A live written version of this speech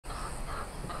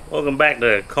Welcome back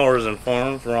to Cars and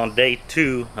Farms. We're on day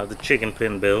 2 of the chicken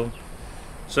pen build.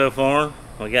 So far,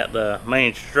 we got the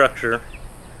main structure,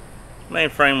 main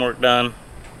framework done.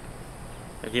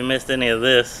 If you missed any of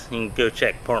this, you can go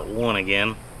check part 1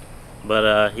 again.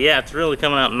 But yeah, it's really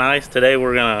coming out nice. Today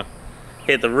we're gonna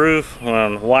hit the roof, we're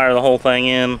gonna wire the whole thing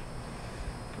in,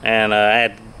 and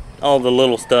add all the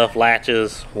little stuff,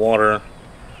 latches, water,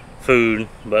 food.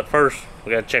 But first,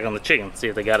 we gotta check on the chickens, see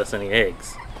if they got us any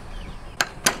eggs.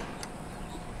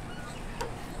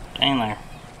 Hang there.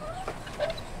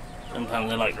 Sometimes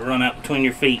they like to run out between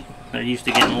your feet. They're used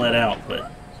to getting let out,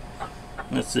 but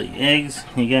let's see. Eggs,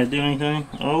 you gotta do anything?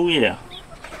 Oh yeah.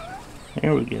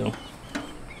 There we go.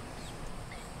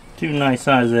 2 nice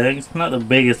size eggs. Not the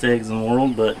biggest eggs in the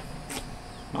world, but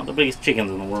not the biggest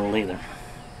chickens in the world either.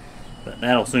 But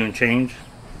that'll soon change.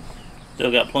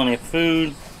 Still got plenty of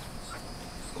food.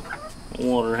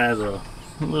 Water has a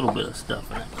little bit of stuff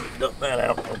in it. Dump that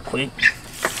out real quick.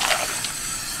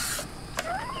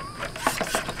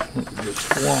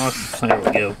 Just wash. There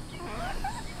we go.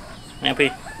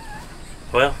 Happy?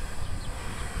 Well,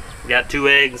 we got 2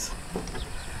 eggs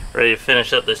ready to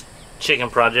finish up this chicken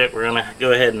project. We're gonna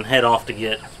go ahead and head off to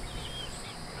get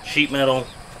sheet metal,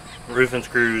 roofing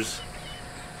screws.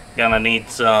 Gonna need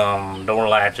some door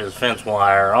latches, fence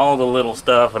wire, all the little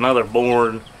stuff, another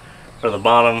board for the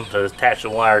bottom to attach the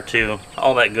wire to,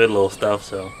 all that good little stuff.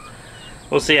 So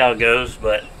we'll see how it goes,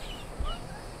 but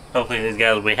hopefully these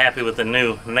guys will be happy with the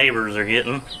new neighbors they're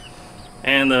getting,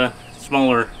 and the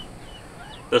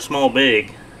small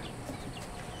big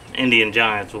Indian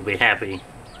giants will be happy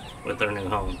with their new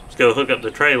home. Let's go hook up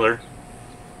the trailer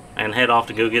and head off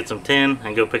to go get some tin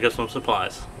and go pick up some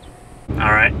supplies.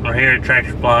 Alright, we're here at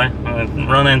Tractor Supply. I'm gonna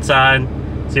run inside,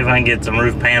 see if I can get some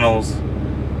roof panels,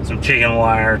 some chicken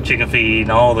wire, chicken feed,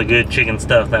 all the good chicken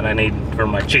stuff that I need for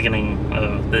my chickening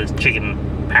of this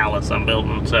chicken palace I'm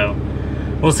building. So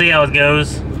we'll see how it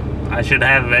goes. I should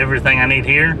have everything I need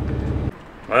here.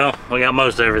 Well, we got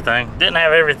most of everything. Didn't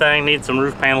have everything, need some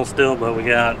roof panels still, but we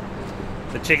got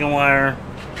the chicken wire,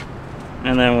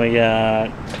 and then we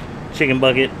got chicken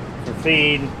bucket for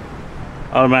feed,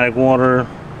 automatic water,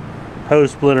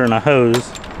 hose splitter, and a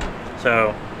hose.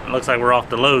 So it looks like we're off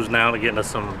to Lowe's now to get us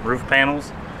some roof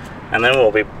panels, and then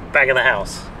we'll be back in the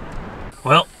house.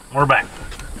 Well, we're back.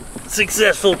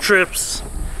 Successful trips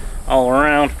all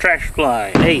around. Tractor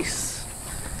Supply, Ace,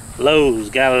 Lowe's,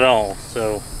 got it all.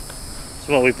 So that's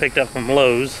what we picked up from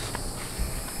Lowe's.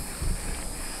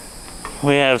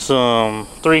 We have some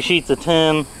 3 sheets of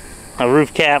tin, a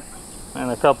roof cap,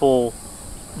 and a couple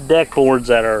deck boards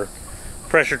that are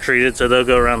pressure treated, so they'll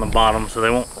go around the bottom, so they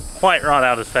won't quite rot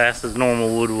out as fast as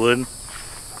normal wood would.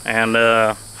 And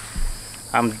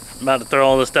I'm about to throw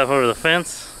all this stuff over the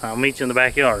fence. I'll meet you in the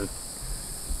backyard.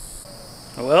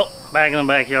 Well, back in the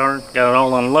backyard, got it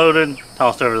all unloaded,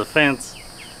 tossed over the fence.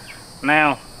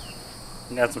 Now,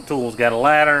 got some tools, got a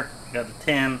ladder, got the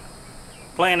tin.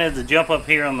 Plan is to jump up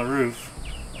here on the roof.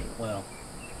 Well,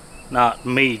 not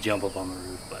me jump up on the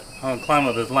roof, but I'm gonna climb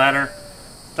up this ladder,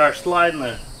 start sliding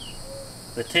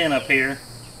the tin up here.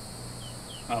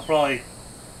 I'll probably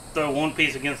throw one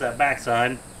piece against that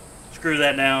backside, screw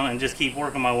that down, and just keep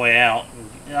working my way out.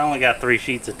 I only got 3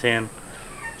 sheets of tin.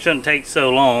 Shouldn't take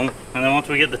so long. And then once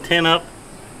we get the tin up,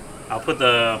 I'll put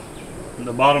the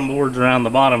bottom boards around the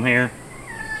bottom here,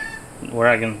 where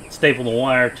I can staple the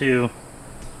wire to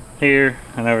here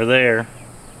and over there.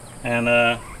 And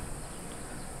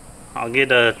I'll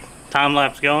get a time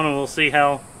lapse going, and we'll see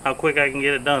how quick I can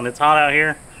get it done. It's hot out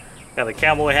here. Got a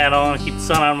cowboy hat on, keep the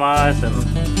sun out of my eyes,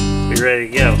 and be ready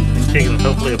to go. The chickens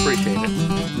hopefully appreciate it.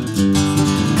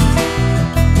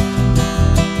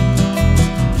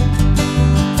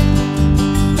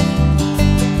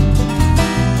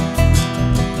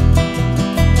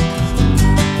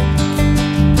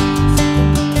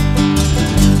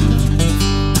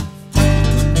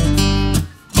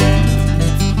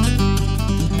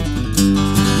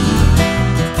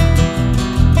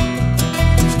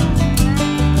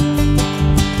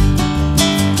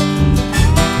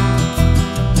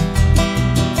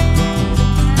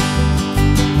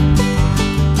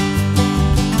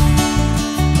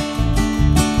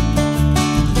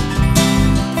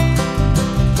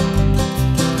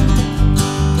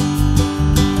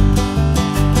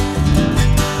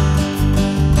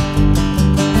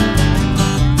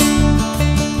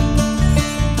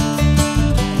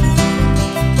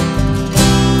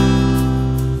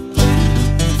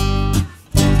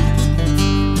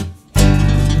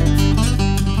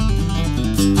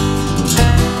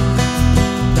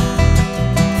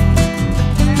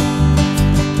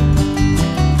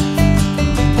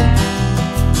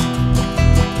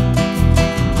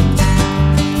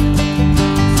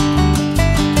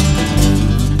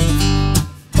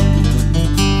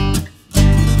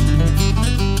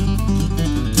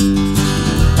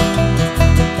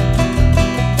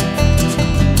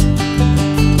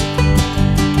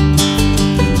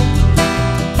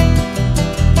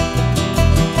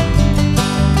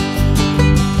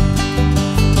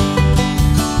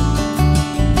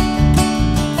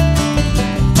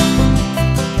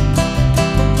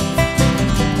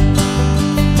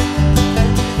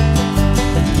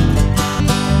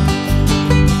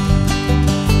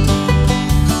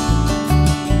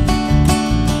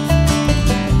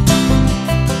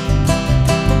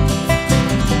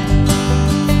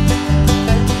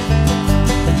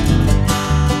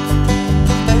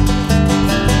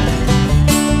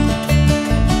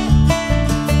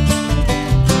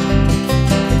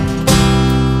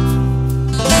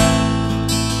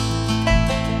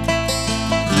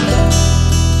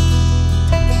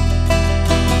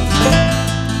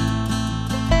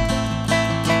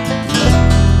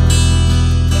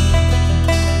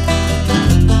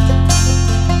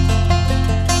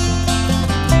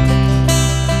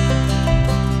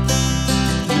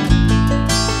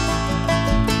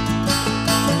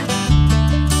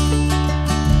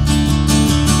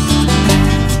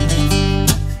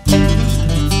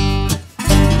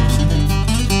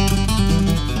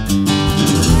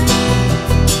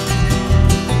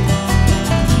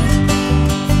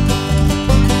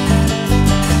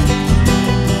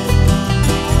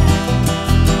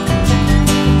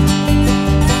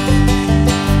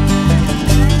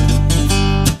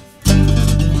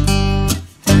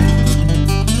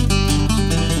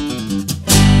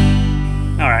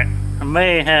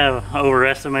 may have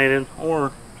overestimated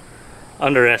or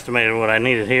underestimated what I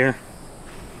needed here.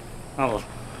 I'll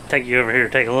take you over here to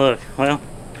take a look. Well,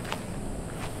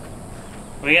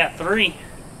 we got 3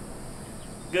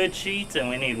 good sheets and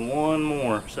we need 1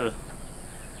 more. So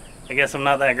I guess I'm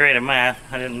not that great at math.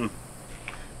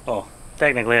 Well,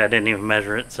 technically I didn't even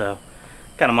measure it, so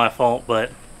kind of my fault, but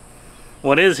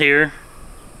what is here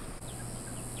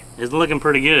is looking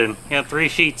pretty good. Got 3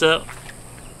 sheets up.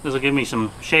 This will give me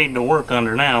some shade to work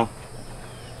under now.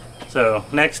 So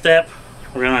next step,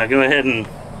 we're gonna go ahead and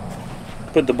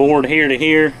put the board here to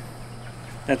here.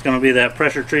 That's gonna be that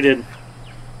pressure treated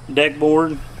deck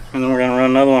board, and then we're gonna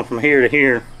run another one from here to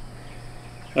here,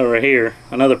 over here,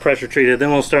 another pressure treated.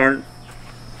 Then we'll start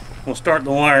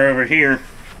the wire over here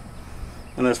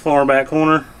in this far back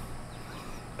corner,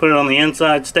 put it on the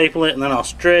inside, staple it, and then I'll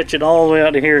stretch it all the way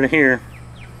out to here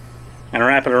and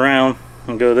wrap it around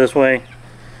and go this way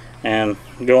and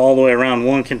go all the way around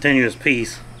one continuous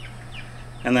piece.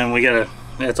 And then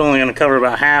it's only going to cover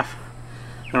about half,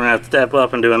 and we're going to have to step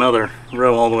up and do another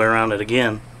row all the way around it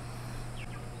again.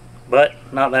 But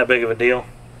not that big of a deal.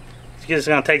 It's just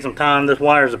going to take some time. This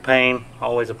wire's a pain,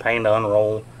 always a pain to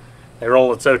unroll. They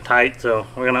roll it so tight, so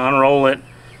we're going to unroll it.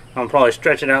 I'll probably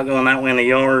stretch it out going that way in the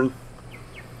yard,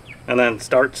 and then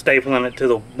start stapling it to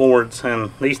the boards.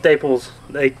 And these staples,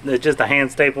 they're just a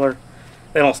hand stapler.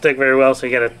 They don't stick very well, so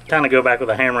you got to kind of go back with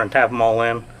a hammer and tap them all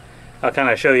in. I'll kind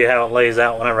of show you how it lays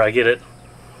out whenever I get it.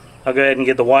 I'll go ahead and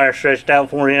get the wire stretched out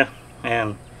for you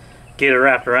and get it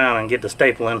wrapped around and get the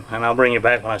stapling, and I'll bring you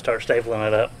back when I start stapling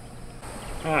it up.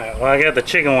 Alright, well, I got the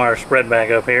chicken wire spread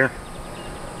back up here.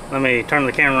 Let me turn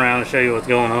the camera around and show you what's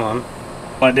going on.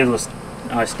 What I did was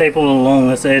I stapled it along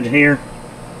this edge here.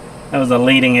 That was the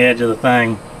leading edge of the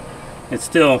thing. It's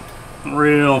still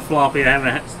real floppy. I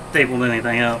haven't stapled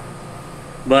anything up.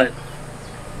 But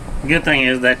the good thing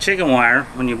is that chicken wire,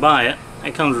 when you buy it,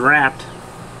 it comes wrapped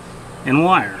in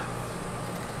wire.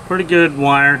 Pretty good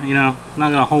wire, you know, not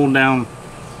going to hold down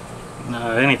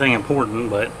anything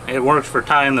important, but it works for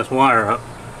tying this wire up.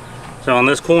 So on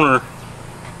this corner,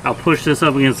 I'll push this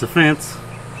up against the fence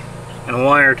and a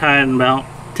wire tied in about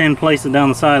 10 places down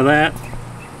the side of that.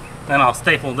 Then I'll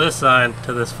staple this side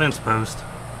to this fence post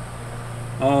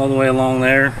all the way along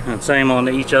there, and same on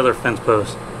each other fence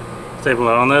post. Staple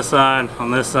it on this side,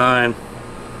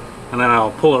 and then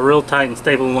I'll pull it real tight and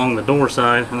staple along the door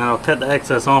side, and then I'll cut the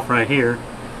excess off right here,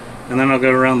 and then I'll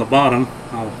go around the bottom.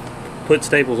 I'll put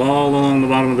staples all along the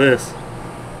bottom of this,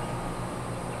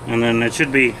 and then it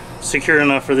should be secure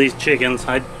enough for these chickens.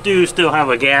 I do still have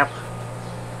a gap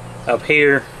up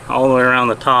here all the way around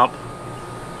the top,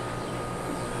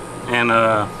 and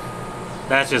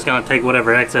that's just going to take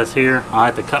whatever excess here. I'll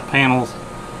have to cut panels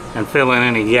and fill in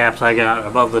any gaps I got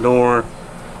above the door.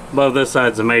 Above this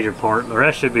side's the major part. The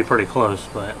rest should be pretty close,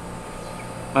 but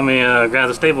let me grab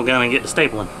the staple gun and get to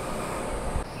stapling.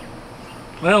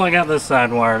 Well, I got this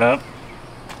side wired up.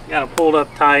 Got it pulled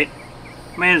up tight.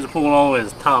 Managed to pull it all the way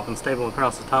to the top and staple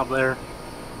across the top there.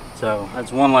 So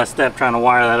that's one less step trying to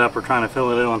wire that up or trying to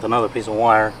fill it in with another piece of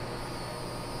wire.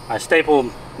 I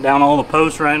stapled down all the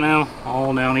posts right now,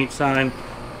 all down each side.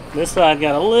 This side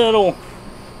got a little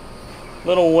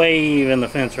wave in the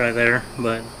fence right there,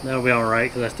 but that'll be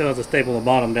alright because I still have to staple the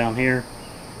bottom down here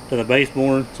to the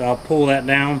baseboard. So I'll pull that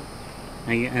down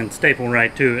and staple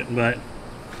right to it. But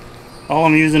all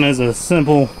I'm using is a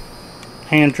simple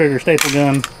hand trigger staple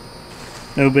gun.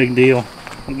 No big deal.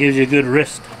 It gives you a good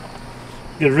wrist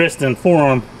and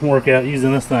forearm workout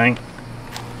using this thing.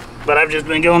 But I've just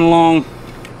been going along,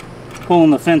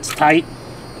 pulling the fence tight,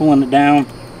 pulling it down,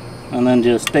 and then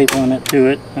just stapling it to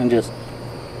it, and just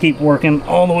keep working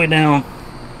all the way down.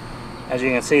 As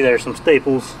you can see, there's some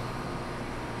staples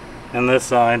on this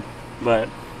side, but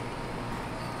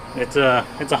it's a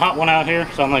hot one out here,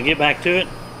 so I'm gonna get back to it.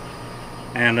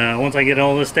 And once I get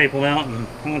all this stapled out, and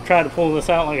I'm gonna try to pull this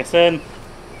out like I said,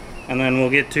 and then we'll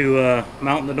get to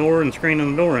mounting the door and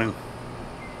screening the door in.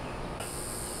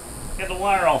 Get the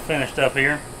wire all finished up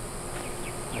here.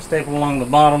 I staple along the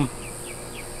bottom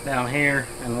down here,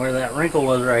 and where that wrinkle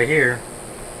was right here,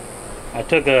 you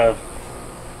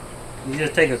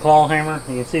just take a claw hammer.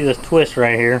 You can see this twist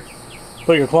right here.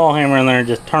 Put your claw hammer in there and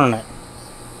just turn it.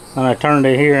 And I turned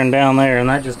it here and down there, and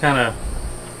that just kind of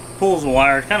pulls the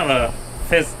wire. It's kind of a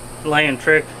fence laying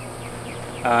trick.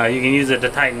 You can use it to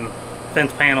tighten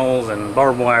fence panels and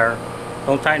barbed wire.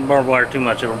 Don't tighten barbed wire too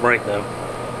much, it'll break though.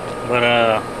 But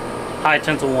high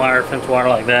tensile wire, fence wire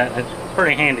like that, it's a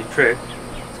pretty handy trick.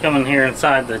 It's coming here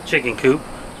inside the chicken coop.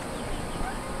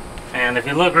 And if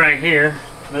you look right here,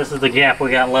 this is the gap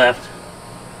we got left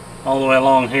all the way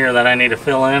along here that I need to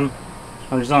fill in.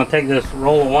 I'm just gonna take this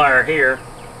roll of wire here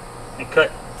and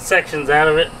cut sections out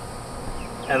of it,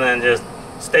 and then just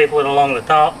staple it along the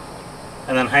top,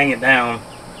 and then hang it down.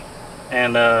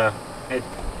 And I'm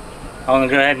gonna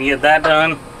go ahead and get that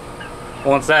done.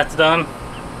 Once that's done,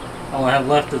 all I have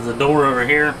left is the door over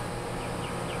here.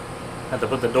 Have to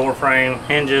put the door frame,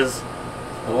 hinges,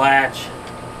 the latch,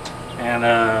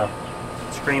 and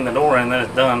screen the door in, then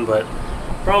it's done. But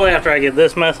probably after I get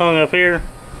this mess hung up here,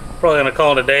 probably gonna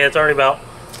call it a day. It's already about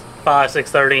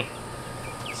 6:30,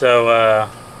 so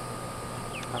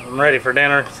I'm ready for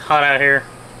dinner. It's hot out here.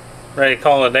 Ready to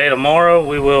call it a day.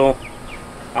 Tomorrow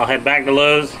I'll head back to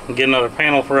Lowe's and get another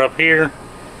panel for up here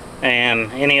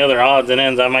and any other odds and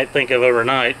ends I might think of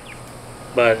overnight.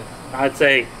 But I'd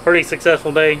say pretty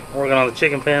successful day working on the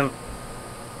chicken pen.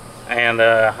 And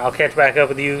I'll catch back up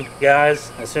with you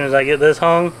guys as soon as I get this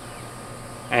hung,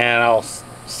 and I'll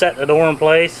set the door in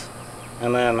place,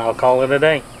 and then I'll call it a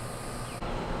day.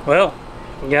 Well,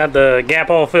 we got the gap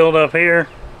all filled up here.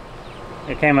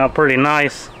 It came out pretty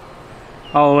nice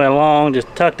all the way along.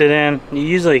 Just tucked it in. You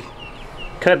usually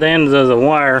cut the ends of the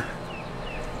wire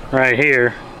right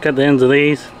here, cut the ends of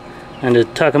these, and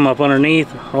just tuck them up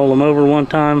underneath, roll them over one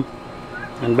time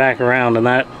and back around, and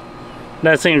that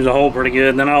seems to hold pretty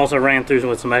good. Then I also ran through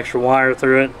with some extra wire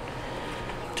through it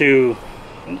to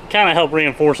kind of help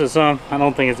reinforce it some. I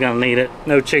don't think it's going to need it.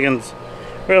 No chickens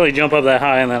really jump up that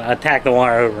high and then attack the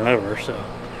wire over and over. So,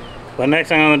 but next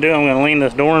thing I'm going to do, I'm going to lean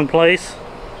this door in place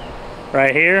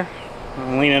right here. I'm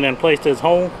going to lean it in place to this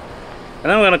hole, and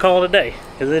then I'm going to call it a day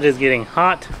because it is getting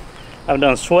hot. I've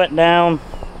done sweat down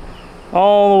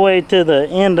all the way to the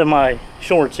end of my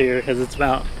shorts here because it's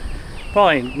about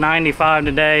probably 95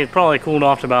 today. It's probably cooled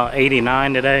off to about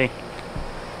 89 today,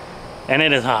 and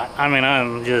it is hot. I mean,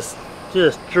 I'm just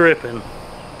dripping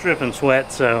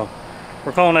sweat. So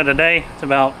we're calling it a day. It's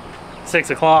about 6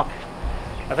 o'clock.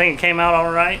 I think it came out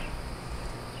all right.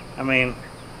 I mean,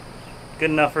 good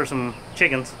enough for some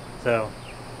chickens. So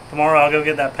tomorrow I'll go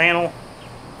get that panel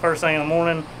first thing in the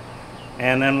morning,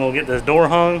 and then we'll get this door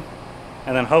hung,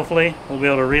 and then hopefully we'll be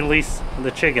able to release the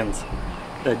chickens,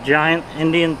 the giant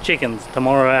Indian chickens,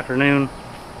 tomorrow afternoon,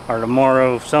 or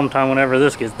tomorrow sometime whenever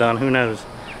this gets done, who knows.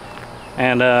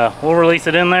 And we'll release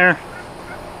it in there,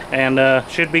 and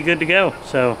should be good to go.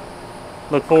 So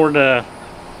look forward to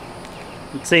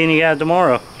seeing you guys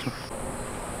tomorrow.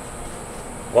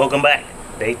 Welcome back.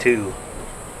 Day two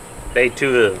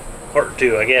of part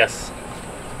 2, I guess.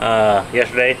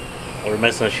 Yesterday we were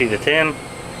missing a sheet of tin.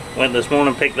 Went this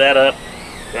morning, picked that up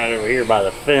right over here by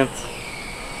the fence.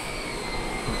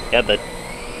 Got the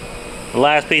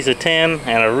last piece of tin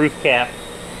and a roof cap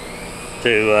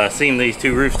to seam these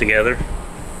two roofs together.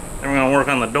 Then we're gonna work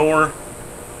on the door,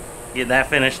 get that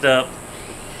finished up,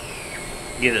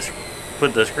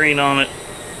 put the screen on it,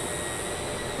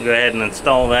 go ahead and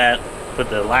install that, put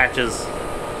the latches,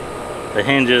 the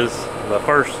hinges. But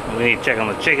first we need to check on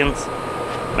the chickens,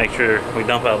 make sure we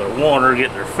dump out their water,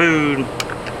 get their food,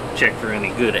 check for any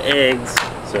good eggs.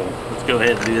 So let's go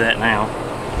ahead and do that now.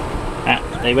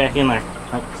 Stay back in there.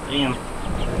 Oh, stay in.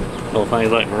 Little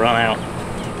things like to run out.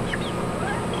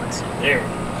 So there.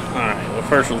 Alright, well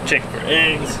first we'll check for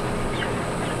eggs.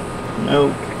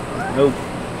 Nope.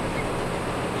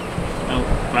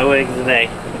 No eggs today.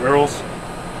 Girls,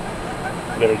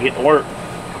 better get to work.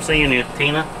 I'm seeing you,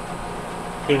 Tina.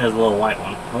 Tina's the little white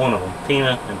one. One of them.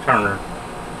 Tina and Turner.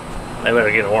 They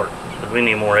better get to work because we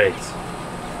need more eggs.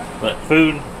 But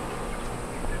food,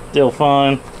 still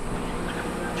fine.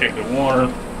 Check the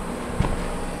water.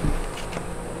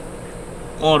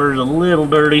 Water's a little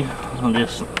dirty. I'll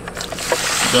just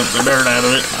dump the dirt out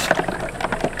of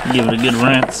it. Give it a good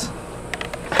rinse.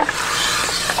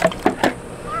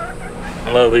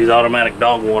 I love these automatic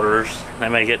dog waterers. They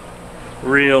make it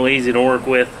real easy to work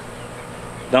with.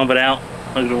 Dump it out,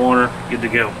 look at the water, good to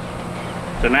go.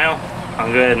 So now,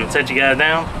 I'll go ahead and set you guys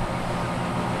down.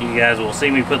 You guys will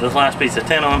see me put this last piece of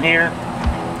tin on here,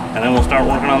 and then we'll start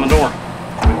working on the door.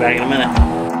 I'll be back in a minute.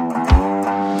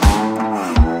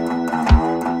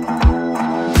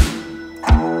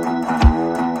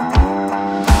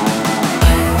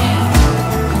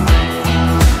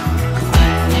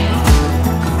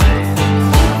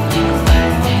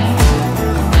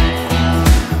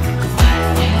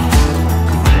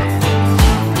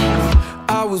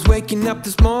 Waking up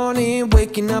this morning,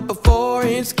 waking up before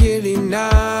it's getting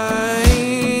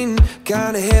 9.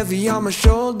 Kinda heavy on my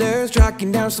shoulders,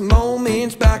 tracking down some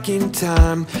moments back in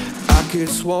time. I could've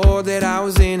swore that I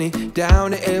was in it,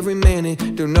 down to every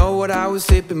minute. Don't know what I was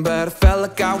sipping, but I felt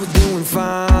like I was doing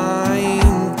fine.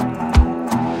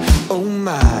 Oh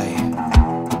my.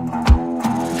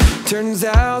 Turns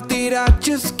out that I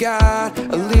just got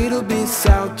a little bit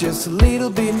south, just a little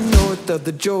bit north of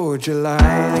the Georgia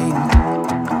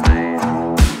line.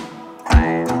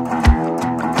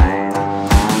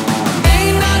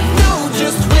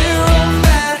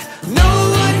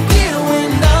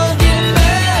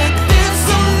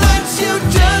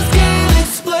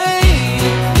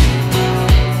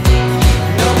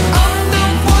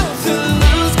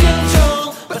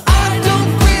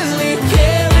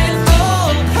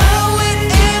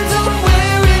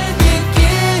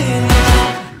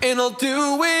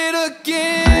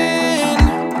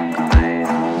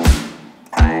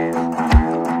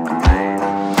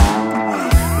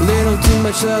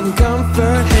 Southern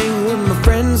comfort, hanging with my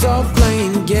friends, all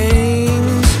playing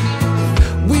games.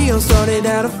 We all started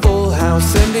at a full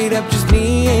house, ended up just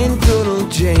me and good old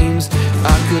James.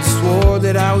 I could've swore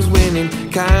that I was winning,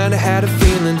 kinda had a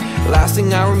feeling. Last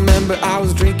thing I remember, I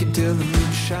was drinking till the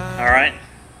moonshine. Alright,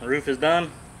 the roof is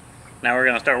done. Now we're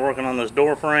gonna start working on this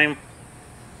door frame.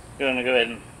 Gonna go ahead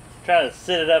and try to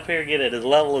sit it up here, get it as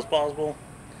level as possible.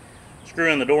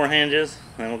 Screw in the door hinges,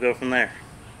 and we'll go from there.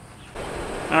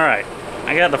 Alright.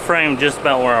 I got the frame just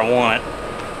about where I want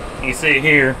it. You see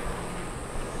here,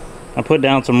 I put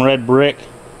down some red brick.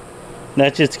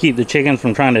 That's just to keep the chickens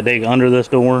from trying to dig under this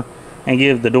door and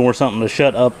give the door something to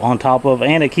shut up on top of,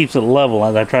 and it keeps it level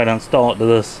as I try to install it to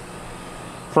this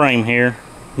frame here.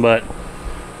 But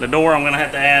the door, I'm going to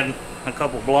have to add a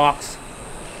couple blocks.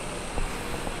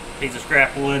 Piece of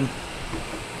scrap wood,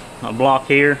 a block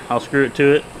here, I'll screw it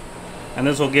to it, and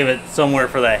this will give it somewhere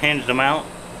for that hinge to mount.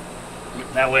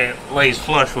 That way it lays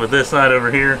flush with this side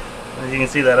over here. As you can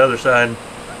see that other side,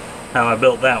 how I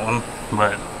built that one.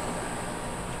 But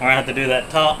we're gonna have to do that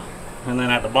top and then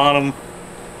at the bottom,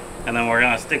 and then we're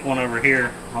gonna stick one over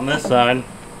here on this side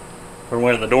for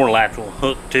where the door latch will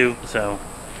hook to. So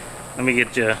let me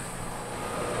get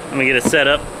it set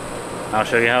up. I'll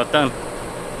show you how it's done.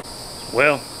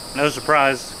 Well, no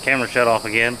surprise, camera shut off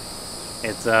again.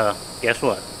 It's guess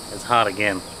what? It's hot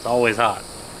again. It's always hot.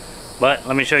 But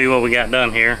let me show you what we got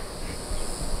done here.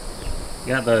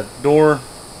 Got the door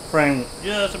frame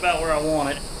just about where I want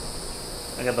it.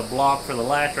 I got the block for the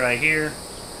latch right here,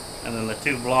 and then the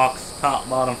two blocks top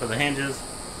bottom for the hinges,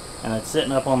 and it's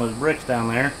sitting up on those bricks down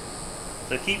there.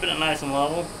 So keeping it nice and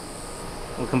level.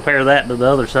 We'll compare that to the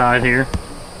other side here.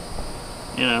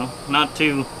 You know, not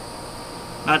too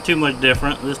much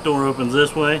different. This door opens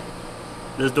this way.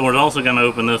 This door is also going to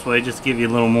open this way, just to give you a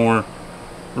little more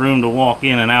room to walk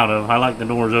in and out of. I like the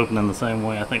doors opening the same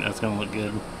way. I think that's gonna look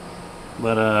good.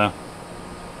 But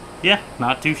yeah,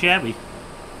 not too shabby.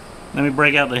 Let me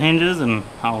break out the hinges and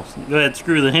I'll go ahead and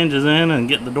screw the hinges in and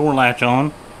get the door latch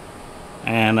on,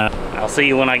 and I'll see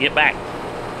you when I get back.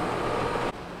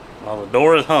 Well, the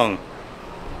door is hung.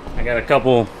 I got a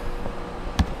couple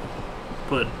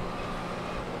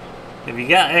if you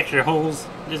got extra holes,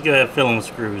 just go ahead and fill them with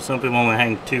screws. Some people only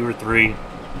hang 2 or 3,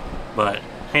 but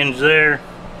hinge there,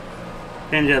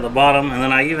 hinge at the bottom, and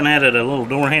then I even added a little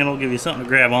door handle, give you something to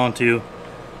grab onto,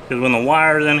 because when the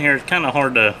wire's in here, it's kind of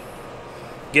hard to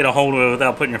get a hold of it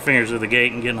without putting your fingers through the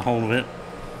gate and getting a hold of it.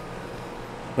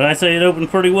 But I say it opened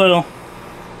pretty well.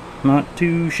 Not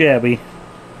too shabby.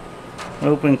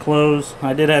 Open, close.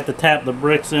 I did have to tap the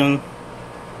bricks in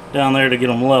down there to get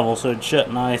them level so it'd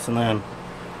shut nice, and then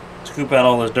scoop out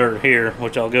all this dirt here,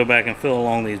 which I'll go back and fill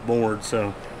along these boards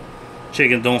so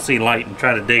chickens don't see light and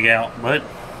try to dig out. But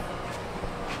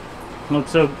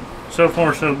looks so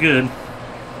far so good.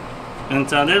 And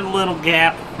so there's a little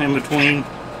gap in between,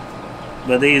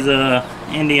 but these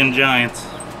Indian Giants,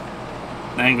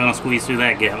 they ain't gonna squeeze through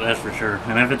that gap, that's for sure.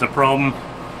 And if it's a problem,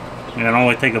 you can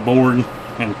always take a board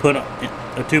and put a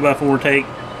 2x4 tape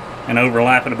and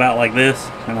overlap it about like this,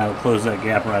 and that'll close that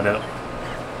gap right up.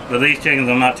 But these chickens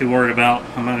I'm not too worried about.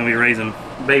 I'm not gonna be raising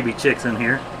baby chicks in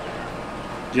here.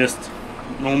 Just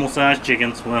normal sized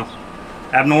chickens. Well,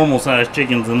 abnormal sized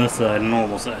chickens on this side and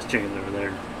normal sized chickens over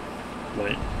there.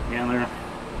 But yeah,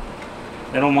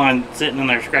 they don't mind sitting in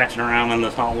there scratching around in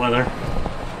this hot weather.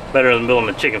 Better than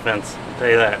building a chicken fence, I'll tell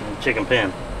you that, and a chicken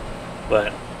pen.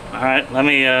 But alright, let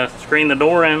me screen the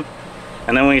door in,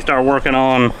 and then we can start working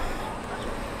on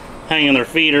hanging their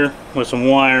feeder with some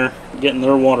wire, getting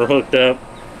their water hooked up.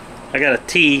 I got a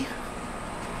T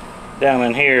down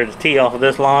in here to tee off of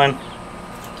this line,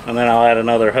 and then I'll add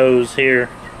another hose here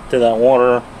to that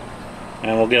water,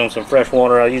 and we'll get them some fresh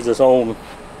water. I'll use this old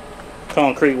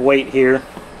concrete weight here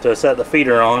to set the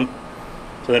feeder on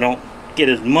so they don't get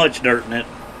as much dirt in it.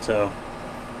 So,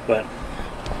 but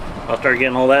I'll start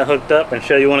getting all that hooked up and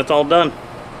show you when it's all done.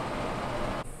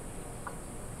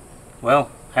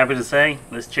 Well, happy to say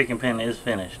this chicken pen is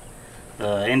finished.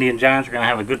 the Indian Giants are going to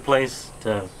have a good place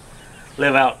to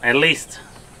live out at least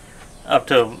up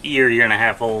to a year and a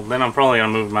half old. Then I'm probably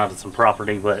going to move them out to some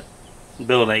property, but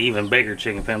build an even bigger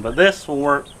chicken pen. But this will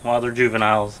work while they're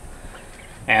juveniles.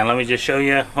 And let me just show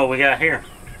you what we got here.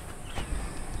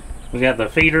 We got the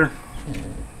feeder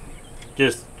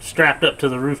just strapped up to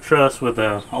the roof truss with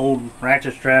an old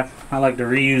ratchet strap. I like to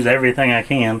reuse everything I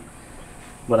can,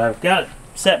 but I've got it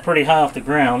set pretty high off the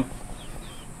ground,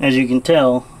 as you can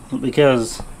tell,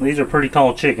 because these are pretty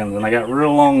tall chickens and they got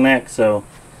real long necks, so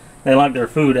they like their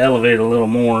food elevated a little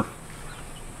more.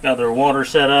 Got their water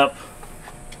set up,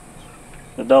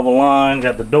 the double line,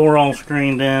 got the door all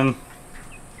screened in.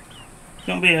 It's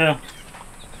gonna be a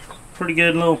pretty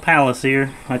good little palace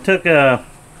here. I took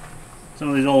some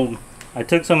of these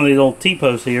old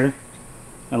T-posts here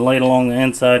and laid along the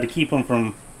inside to keep them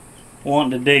from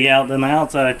wanting to dig out. Then the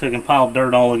outside I took and piled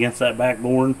dirt all against that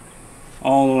backboard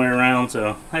all the way around,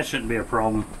 so that shouldn't be a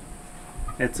problem.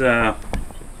 It's I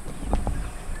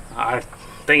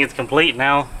think it's complete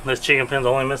now. This chicken pen's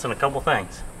only missing a couple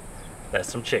things.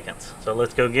 That's some chickens. So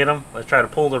let's go get them. Let's try to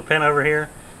pull their pen over here.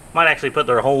 Might actually put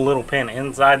their whole little pen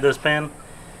inside this pen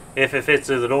if it fits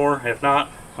through the door. If not,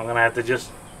 I'm gonna have to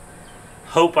just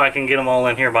hope I can get them all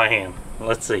in here by hand.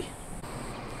 Let's see.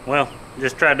 Well,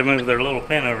 just tried to move their little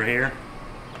pen over here,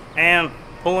 and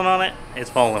pulling on it, it's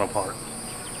falling apart.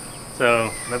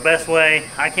 So the best way,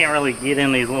 I can't really get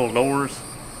in these little doors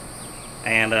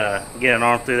and get an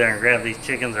arm through there and grab these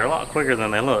chickens. They're a lot quicker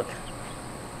than they look.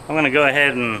 I'm gonna go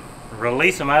ahead and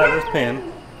release them out of this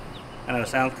pen. I know it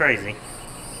sounds crazy.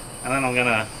 And then I'm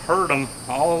gonna herd them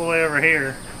all the way over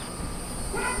here.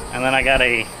 And then I got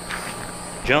a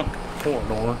junk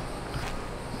corridor.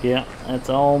 Yeah, that's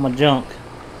all my junk.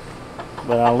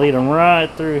 But I'll lead them right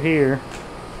through here,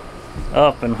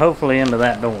 up and hopefully into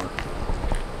that door.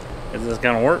 Is this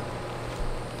gonna work?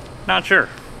 Not sure,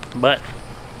 but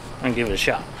I'm gonna give it a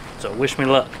shot. So wish me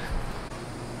luck.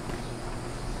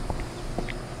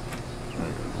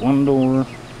 There's one door.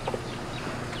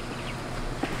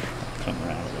 Come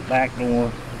around to the back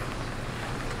door.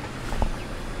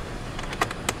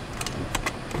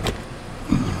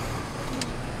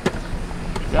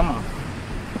 Come on.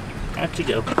 Out you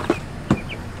go.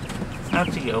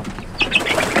 Out you go.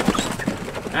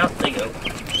 Out they go.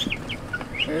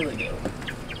 There they go.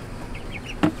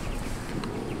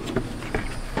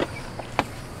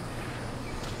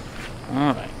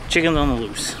 Alright, chickens on the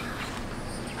loose.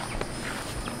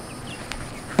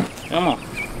 Come on.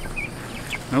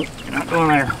 Nope, you're not going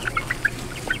there.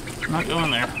 Not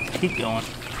going there. Keep going.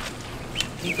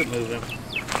 Keep it moving.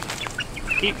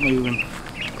 Keep moving.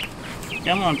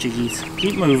 Come on, chickies.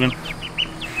 Keep moving.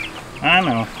 I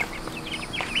know.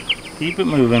 Keep it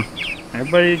moving.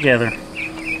 Everybody together.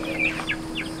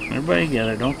 Everybody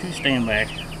together. Don't you stand back.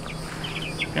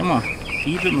 Come on.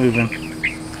 Keep it moving.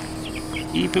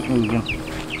 Keep it moving.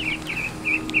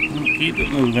 Keep it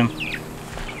moving.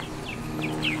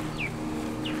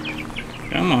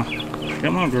 Come on.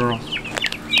 Come on, girl.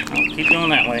 Oh, keep going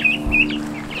that way.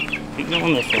 Keep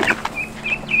going this way.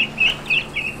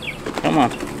 Come on.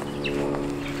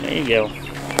 There you go.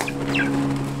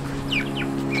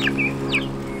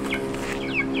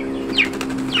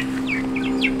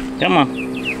 Come on.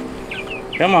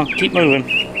 Come on, keep moving.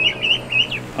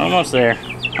 Almost there.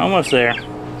 Almost there.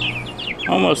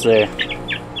 Almost there.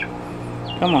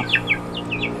 Come on.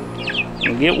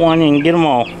 You get one, you can get them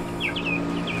all.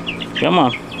 Come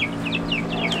on.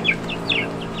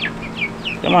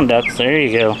 Come on, ducks. There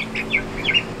you go.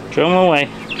 Throw them away.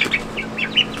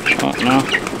 Oh, no.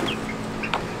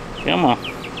 Come on.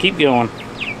 Keep going.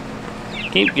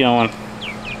 Keep going.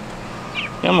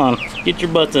 Come on. Get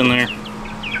your butts in there.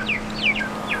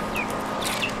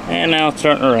 And now it's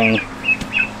starting to rain.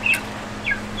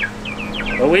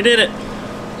 But we did it.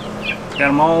 Got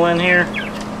them all in here.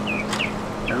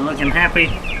 They're looking happy.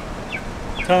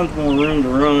 Tons more room to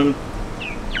run.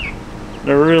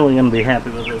 They're really going to be happy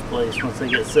with this place once they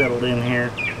get settled in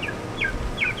here.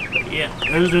 But yeah,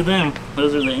 those are them.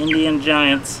 Those are the Indian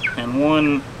Giants and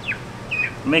one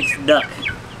mixed duck.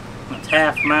 It's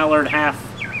half mallard, half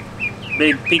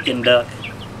big Pekin duck.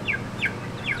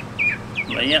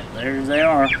 But yep, there they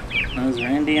are. Those are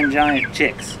Indian Giant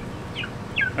chicks.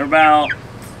 They're about,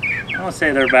 I want to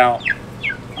say they're about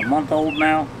a month old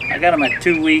now. I got them at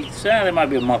 2 weeks. They might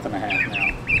be a month and a half now.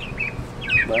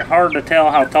 But hard to tell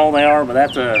how tall they are, but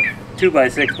that's a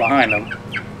 2x6 behind them.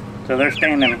 So they're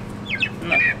standing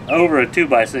over a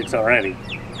 2x6 already.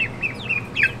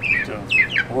 So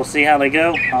we'll see how they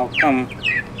go. I'll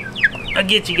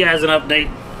get you guys an update.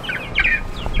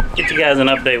 Get you guys an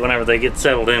update whenever they get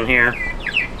settled in here.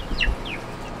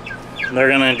 they're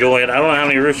gonna enjoy it. I don't know how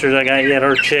many roosters I got yet,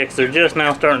 or chicks. They're just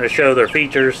now starting to show their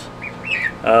features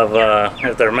of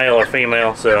if they're male or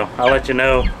female, so I'll let you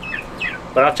know.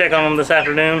 But I'll check on them this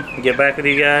afternoon and get back with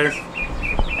you guys.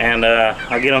 And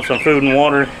I'll get them some food and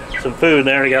water. Some food.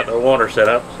 They already got their water set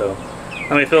up, so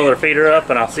let me fill their feeder up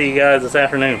and I'll see you guys this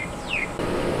afternoon.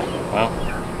 Well,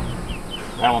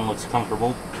 that one looks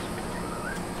comfortable.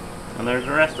 And there's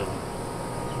the rest of them.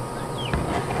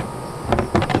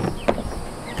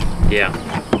 Yeah,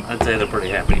 I'd say they're pretty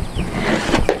happy.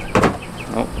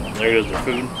 Oh, there goes their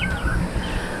food.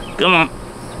 Come on.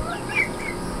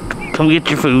 Come get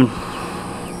your food.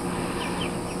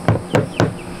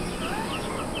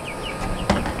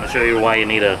 I'll show you why you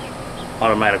need a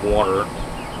automatic waterer.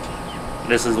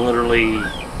 This is literally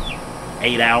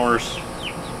 8 hours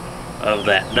of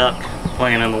that duck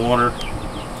playing in the water,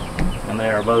 and they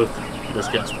are both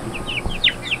disgusting.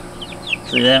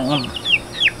 See that one?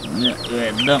 Yeah, go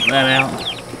ahead and dump that out.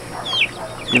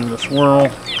 Give it a swirl.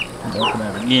 Dump it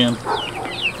out again.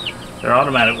 Their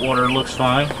automatic water looks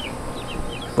fine,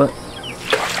 but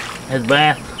his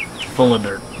bath full of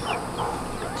dirt.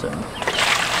 So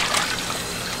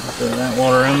I'll throw that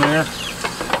water in there.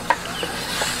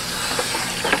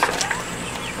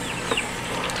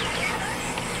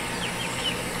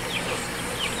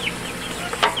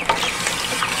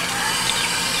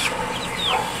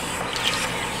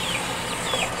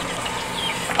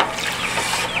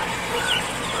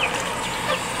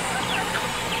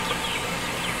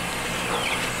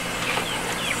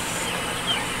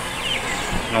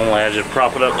 Normally I just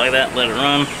prop it up like that, let it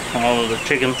run. All of the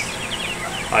chickens.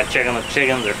 I check on the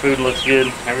chickens, their food looks good,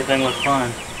 everything looks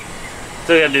fine.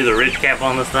 Still gotta do the ridge cap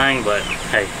on this thing, but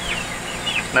hey,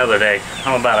 another day.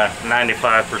 I'm about a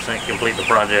 95% complete the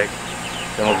project.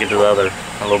 Then we'll get to the other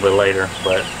a little bit later,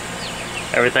 but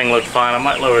everything looks fine. I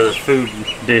might lower this food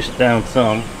dish down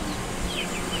some.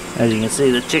 As you can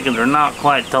see, the chickens are not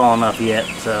quite tall enough yet,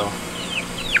 so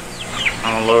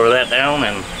I'm gonna lower that down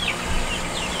and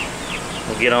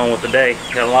we'll get on with the day.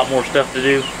 Got a lot more stuff to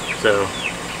do, so,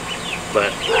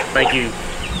 but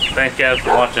thanks guys for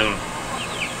watching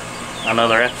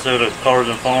another episode of Cars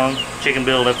and Farm Chicken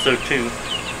Build episode 2,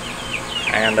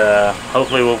 and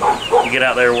hopefully we'll get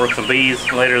out there and work some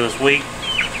bees later this week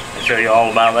and show you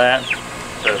all about that,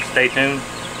 so stay tuned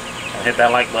and hit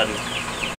that like button.